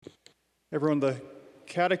Everyone, the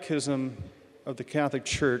Catechism of the Catholic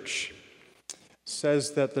Church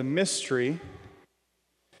says that the mystery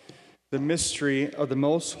of the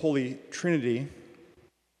Most Holy Trinity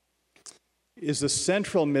is the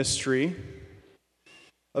central mystery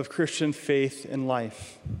of Christian faith and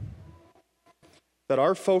life. That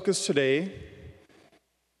our focus today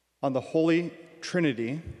on the Holy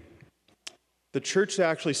Trinity, the Church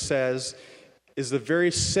actually says, is the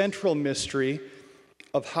very central mystery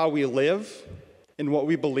of how we live and what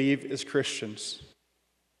we believe as Christians.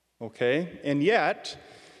 Okay? And yet,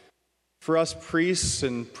 for us priests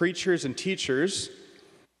and preachers and teachers,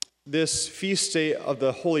 this feast day of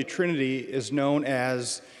the Holy Trinity is known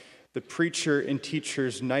as the preacher and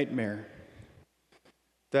teacher's nightmare.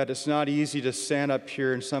 That it's not easy to stand up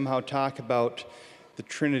here and somehow talk about the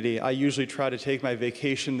Trinity. I usually try to take my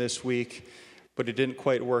vacation this week, but it didn't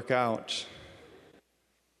quite work out.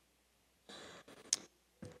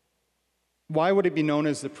 Why would it be known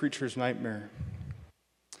as the preacher's nightmare?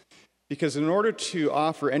 Because in order to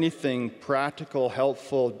offer anything practical,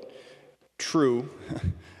 helpful, true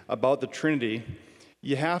about the Trinity,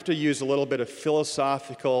 you have to use a little bit of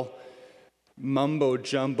philosophical,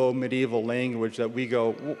 mumbo-jumbo medieval language that we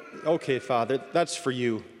go, okay, Father, that's for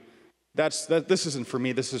you. This isn't for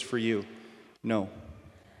me, this is for you. No.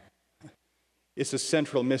 It's a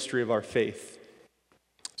central mystery of our faith.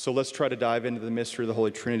 So let's try to dive into the mystery of the Holy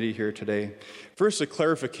Trinity here today. First, a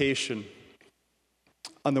clarification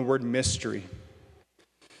on the word mystery.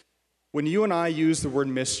 When you and I use the word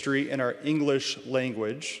mystery in our English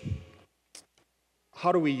language,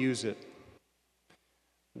 how do we use it?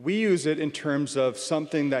 We use it in terms of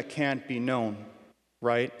something that can't be known,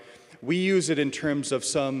 right? We use it in terms of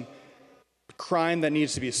some crime that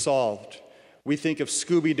needs to be solved. We think of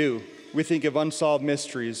Scooby-Doo. We think of unsolved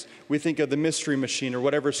mysteries. We think of the Mystery Machine or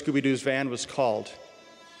whatever Scooby-Doo's van was called,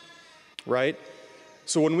 right?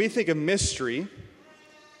 So when we think of mystery,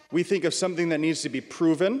 we think of something that needs to be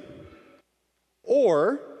proven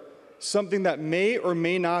or something that may or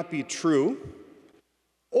may not be true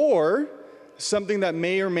or something that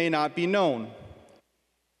may or may not be known.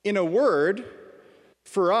 In a word,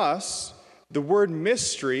 for us, the word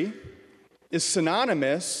mystery is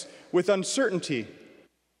synonymous with uncertainty.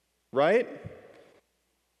 Right?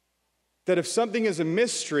 That if something is a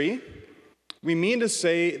mystery, we mean to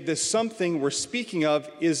say this something we're speaking of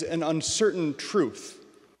is an uncertain truth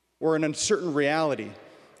or an uncertain reality.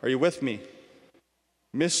 Are you with me?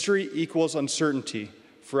 Mystery equals uncertainty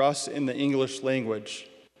for us in the English language.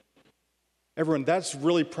 Everyone, that's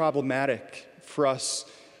really problematic for us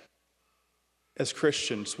as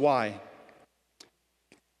Christians. Why?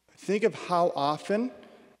 Think of how often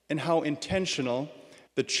and how intentional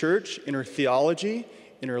the church, in her theology,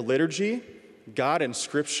 in her liturgy, God in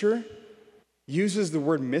Scripture, uses the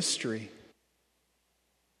word mystery.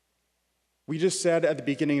 We just said at the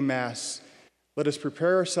beginning of Mass, let us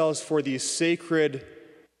prepare ourselves for these sacred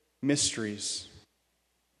mysteries.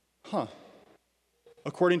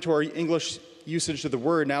 According to our English usage of the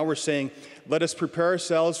word, now we're saying, let us prepare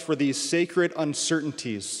ourselves for these sacred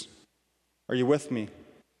uncertainties. Are you with me?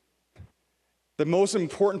 The most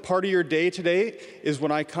important part of your day today is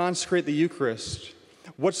when I consecrate the Eucharist.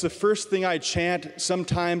 What's the first thing I chant,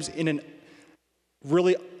 sometimes in a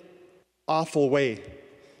really awful way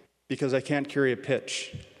because I can't carry a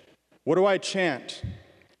pitch? What do I chant?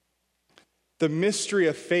 The mystery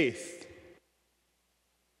of faith.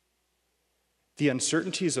 The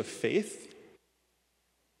uncertainties of faith?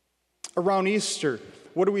 Around Easter,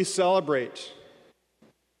 what do we celebrate?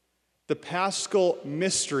 The Paschal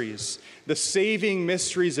mysteries, the saving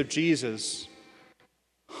mysteries of Jesus.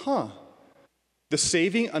 The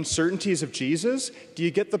saving uncertainties of Jesus? Do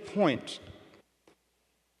you get the point?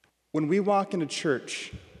 When we walk into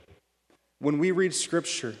church, when we read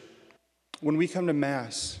Scripture, when we come to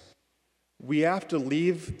Mass, we have to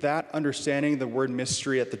leave that understanding the word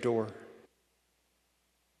mystery at the door.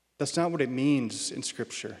 That's not what it means in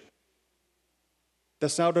Scripture.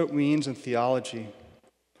 That's not what it means in theology.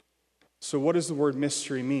 So what does the word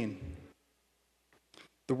mystery mean?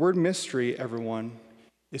 The word mystery, everyone,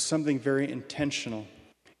 is something very intentional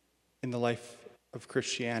in the life of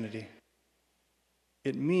Christianity.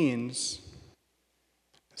 It means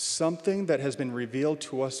something that has been revealed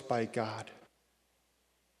to us by God.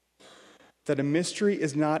 That a mystery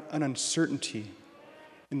is not an uncertainty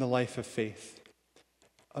in the life of faith.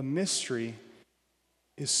 A mystery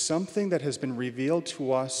is something that has been revealed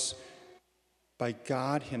to us by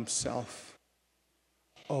God Himself.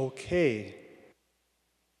 Okay,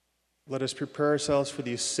 let us prepare ourselves for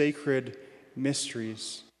these sacred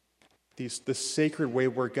mysteries, the sacred way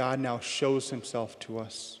where God now shows Himself to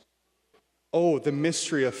us. Oh, the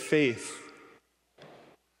mystery of faith.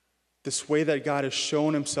 This way that God has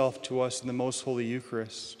shown himself to us in the most holy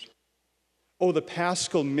Eucharist. Oh, the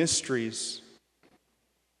Paschal mysteries.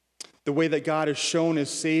 The way that God has shown his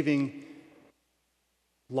saving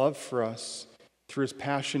love for us through his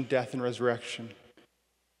passion, death, and resurrection.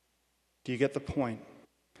 Do you get the point?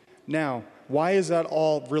 Now, why is that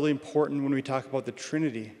all really important when we talk about the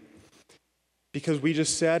Trinity? Because we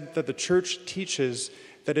just said that the church teaches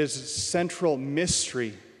that it is a central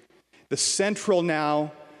mystery, the central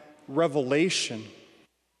now revelation,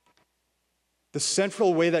 the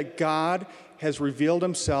central way that God has revealed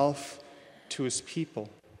himself to his people.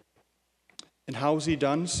 And how has he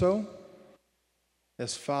done so?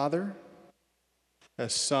 As Father,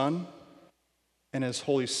 as Son, and as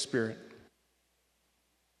Holy Spirit.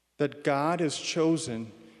 That God has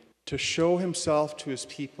chosen to show himself to his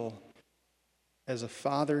people as a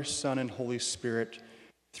Father, Son, and Holy Spirit,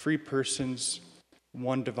 three persons,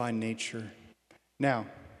 one divine nature. Now,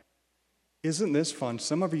 isn't this fun?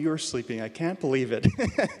 Some of you are sleeping. I can't believe it.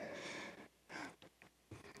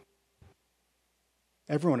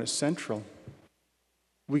 Everyone is central.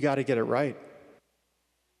 We got to get it right.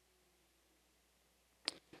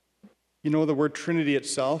 You know the word Trinity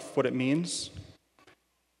itself, what it means?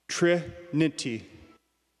 Trinity.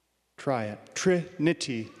 Try it.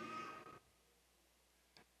 Trinity.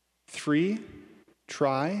 Three,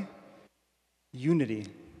 try, unity.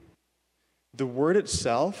 The word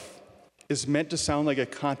itself is meant to sound like a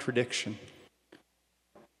contradiction.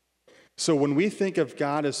 So when we think of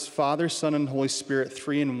God as Father, Son, and Holy Spirit,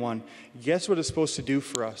 three in one, guess what it's supposed to do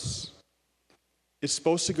for us? It's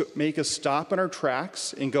supposed to make us stop in our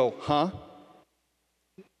tracks and go, huh?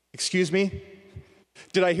 Excuse me?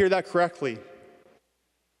 Did I hear that correctly?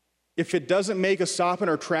 If it doesn't make us stop in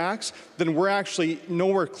our tracks, then we're actually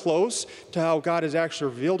nowhere close to how God has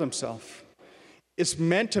actually revealed himself. It's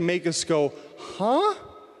meant to make us go, huh?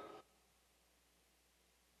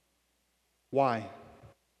 Why?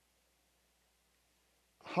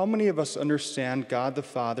 How many of us understand God the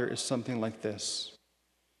Father is something like this?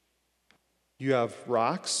 You have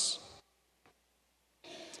rocks,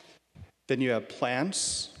 then you have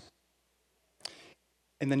plants,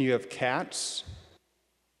 and then you have cats,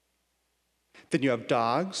 then you have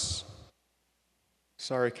dogs.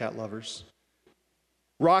 Sorry, cat lovers.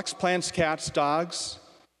 Rocks, plants, cats, dogs,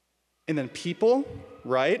 and then people,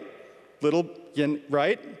 right?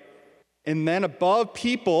 Right? And then above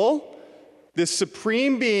people, this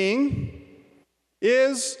supreme being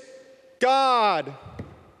is God.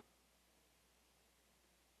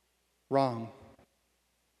 Wrong.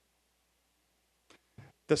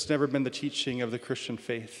 That's never been the teaching of the Christian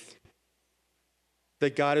faith.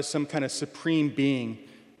 That God is some kind of supreme being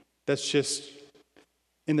that's just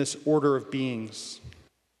in this order of beings.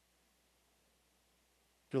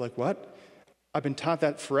 You're like, what? I've been taught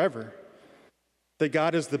that forever. That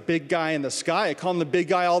God is the big guy in the sky. I call him the big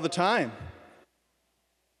guy all the time.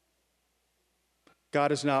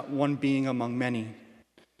 God is not one being among many.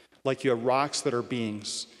 Like you have rocks that are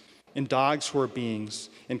beings, and dogs who are beings,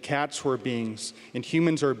 and cats who are beings, and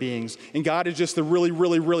humans are beings. And God is just the really,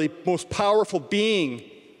 really, really most powerful being.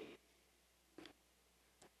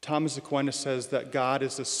 Thomas Aquinas says that God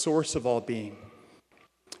is the source of all being.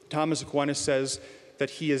 Thomas Aquinas says that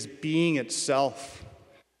he is being itself.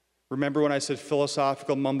 Remember when I said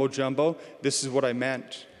philosophical mumbo-jumbo? This is what I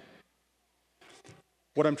meant.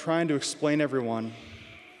 What I'm trying to explain, everyone,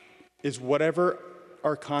 is whatever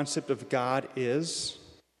our concept of God is,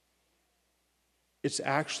 it's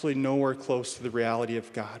actually nowhere close to the reality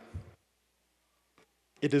of God.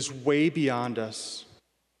 It is way beyond us.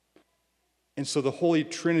 And so the Holy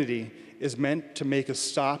Trinity is meant to make us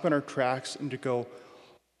stop in our tracks and to go,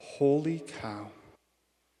 holy cow.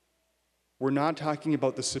 We're not talking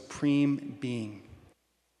about the supreme being.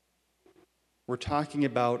 We're talking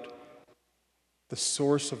about the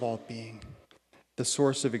source of all being, the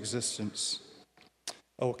source of existence.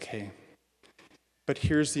 Okay, but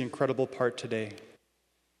here's the incredible part today.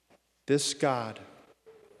 This God,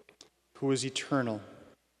 who is eternal,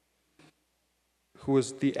 who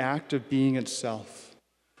is the act of being itself,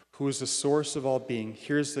 who is the source of all being,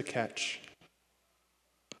 here's the catch.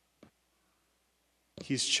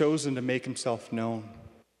 He's chosen to make himself known.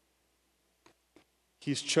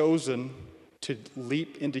 He's chosen to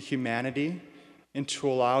leap into humanity and to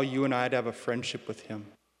allow you and I to have a friendship with him.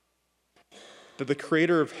 That the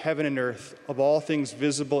creator of heaven and earth, of all things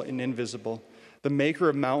visible and invisible, the maker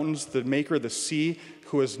of mountains, the maker of the sea,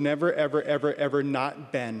 who has never, ever, ever, ever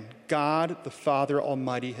not been, God the Father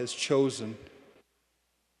Almighty has chosen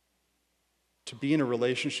to be in a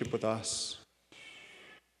relationship with us.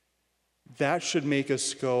 that should make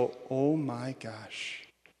us go, oh my gosh.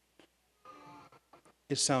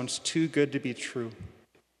 It sounds too good to be true.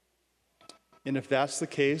 And if that's the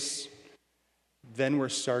case, then we're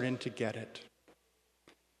starting to get it.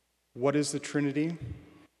 What is the Trinity?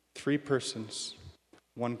 3 persons,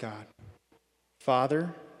 one God.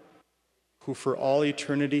 Father, who for all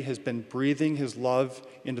eternity has been breathing his love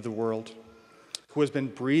into the world, who has been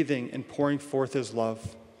breathing and pouring forth his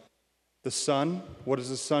love. The Son, what does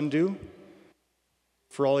the Son do?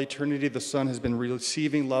 For all eternity, the Son has been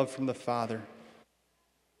receiving love from the Father.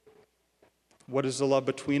 What is the love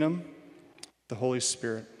between them? The Holy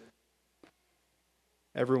Spirit.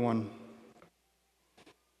 Everyone,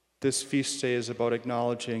 this feast day is about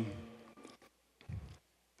acknowledging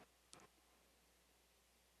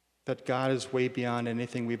that God is way beyond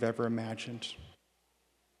anything we've ever imagined.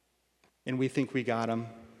 And we think we got him.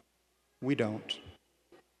 We don't.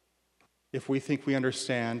 If we think we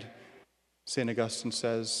understand, St. Augustine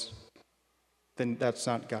says, then that's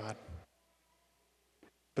not God.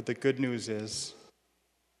 But the good news is,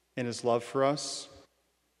 in his love for us,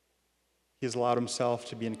 he has allowed himself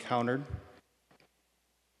to be encountered.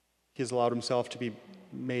 He has allowed himself to be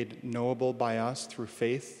made knowable by us through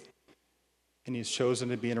faith. And he's chosen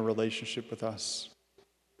to be in a relationship with us.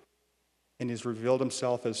 And he's revealed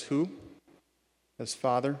himself as who? As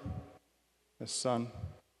Father, as Son,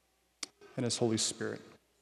 and as Holy Spirit.